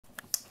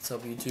What's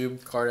up,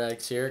 YouTube? Card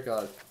Addicts here.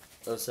 Got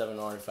 07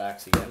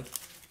 artifacts again.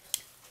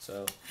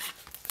 So,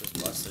 just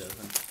bust it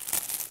open.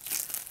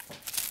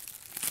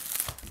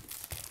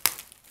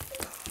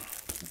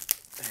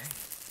 There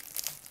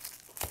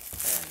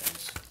it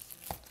is.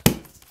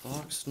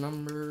 Box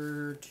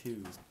number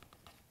 2.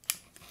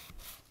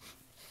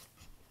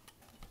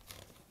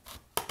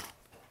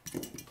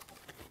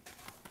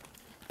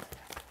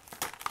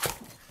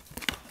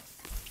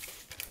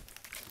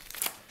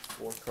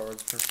 Four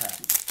cards per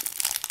pack.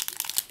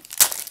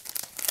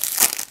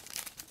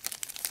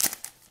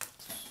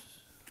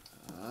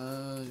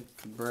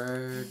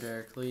 Cabrera,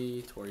 Derek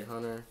Lee, Torrey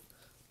Hunter,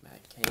 Matt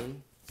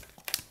Cain.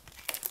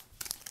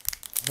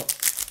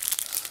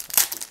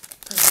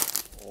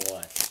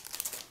 What?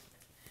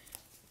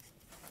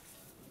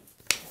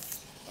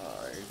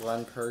 Alright,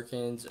 Glenn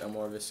Perkins,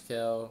 Omar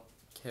Vizquel,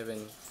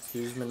 Kevin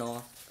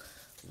Kuzmanoff,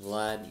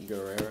 Vlad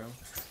Guerrero.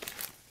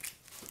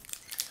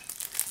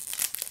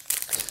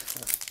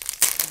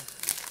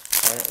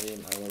 Apparently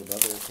my little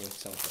brother thinks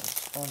something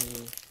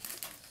funny.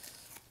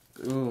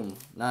 Boom,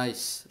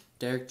 nice.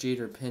 Derek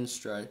Jeter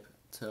pinstripe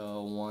to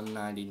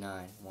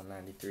 199,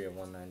 193 or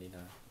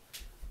 199.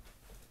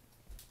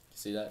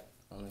 See that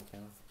on the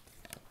camera?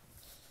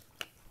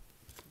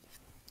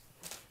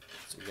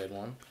 It's a good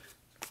one.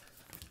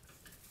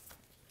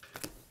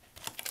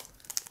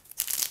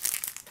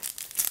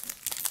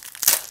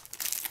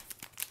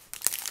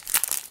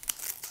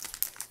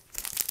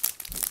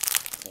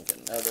 I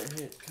think another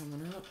hit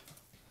coming up.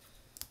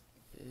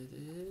 It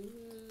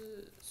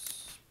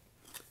is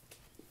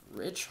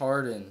Rich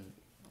Harden,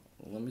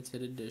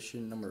 limited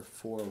edition, number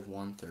 4 of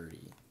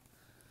 130.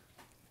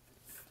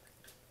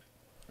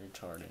 Rich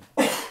Harden.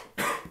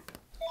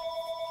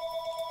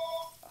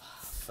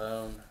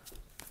 Phone.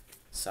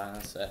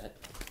 Silence that.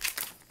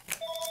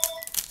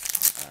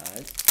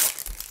 Alright.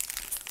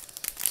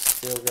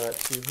 Still got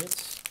 2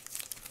 hits.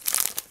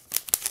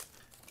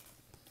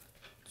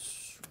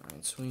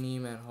 Ryan Sweeney,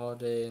 Matt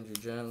Holliday, Andrew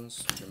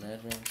Jones, Jim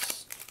Edmonds.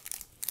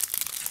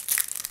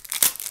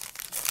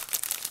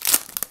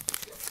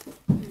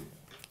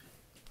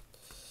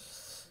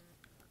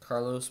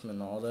 Carlos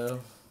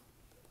Manaldo,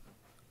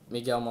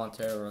 Miguel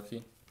Montero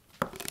rookie.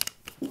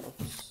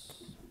 Oops,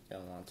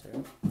 Miguel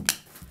Montero.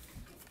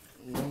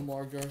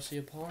 Nomar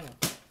Garcia Parra.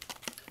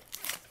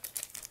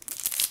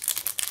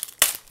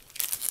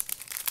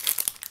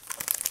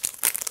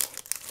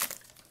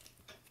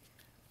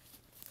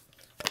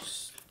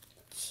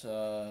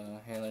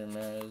 Hanley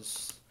Ramirez,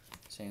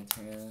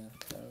 Santana.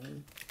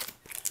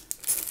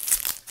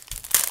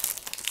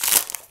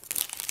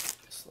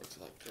 Looks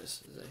like this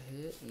is a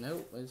hit.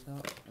 Nope, it's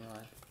not.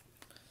 Right.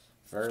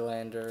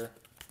 Verlander,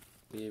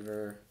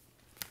 Weaver,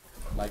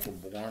 Michael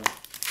Bourne.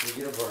 Can you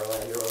get a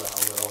Verlander with a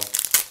helmet on?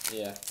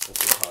 Yeah.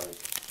 That's a card.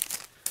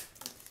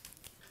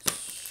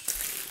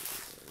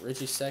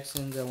 Richie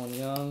Sexton, Dylan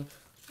Young.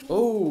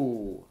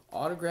 Oh,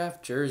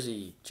 autographed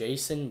jersey,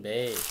 Jason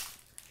Bay.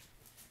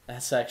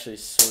 That's actually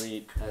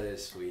sweet. That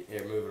is sweet.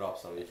 Here, move it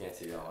off so you can't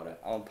see the auto.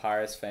 I'm a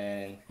Pirates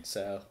fan,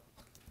 so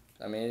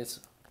I mean it's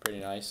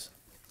pretty nice.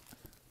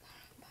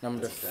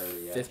 Number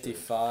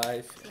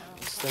 55.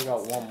 Still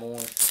got one more.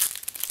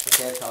 I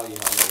can't tell you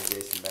how many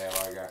Jason Bay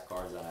autograph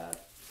cards I have.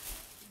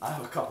 I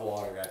have a couple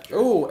autograph cards.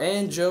 Oh,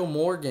 and Joe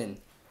Morgan.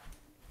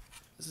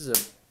 This is a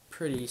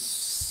pretty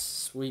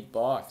sweet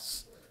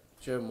box.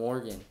 Joe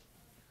Morgan.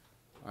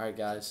 Alright,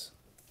 guys.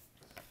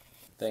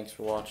 Thanks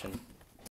for watching.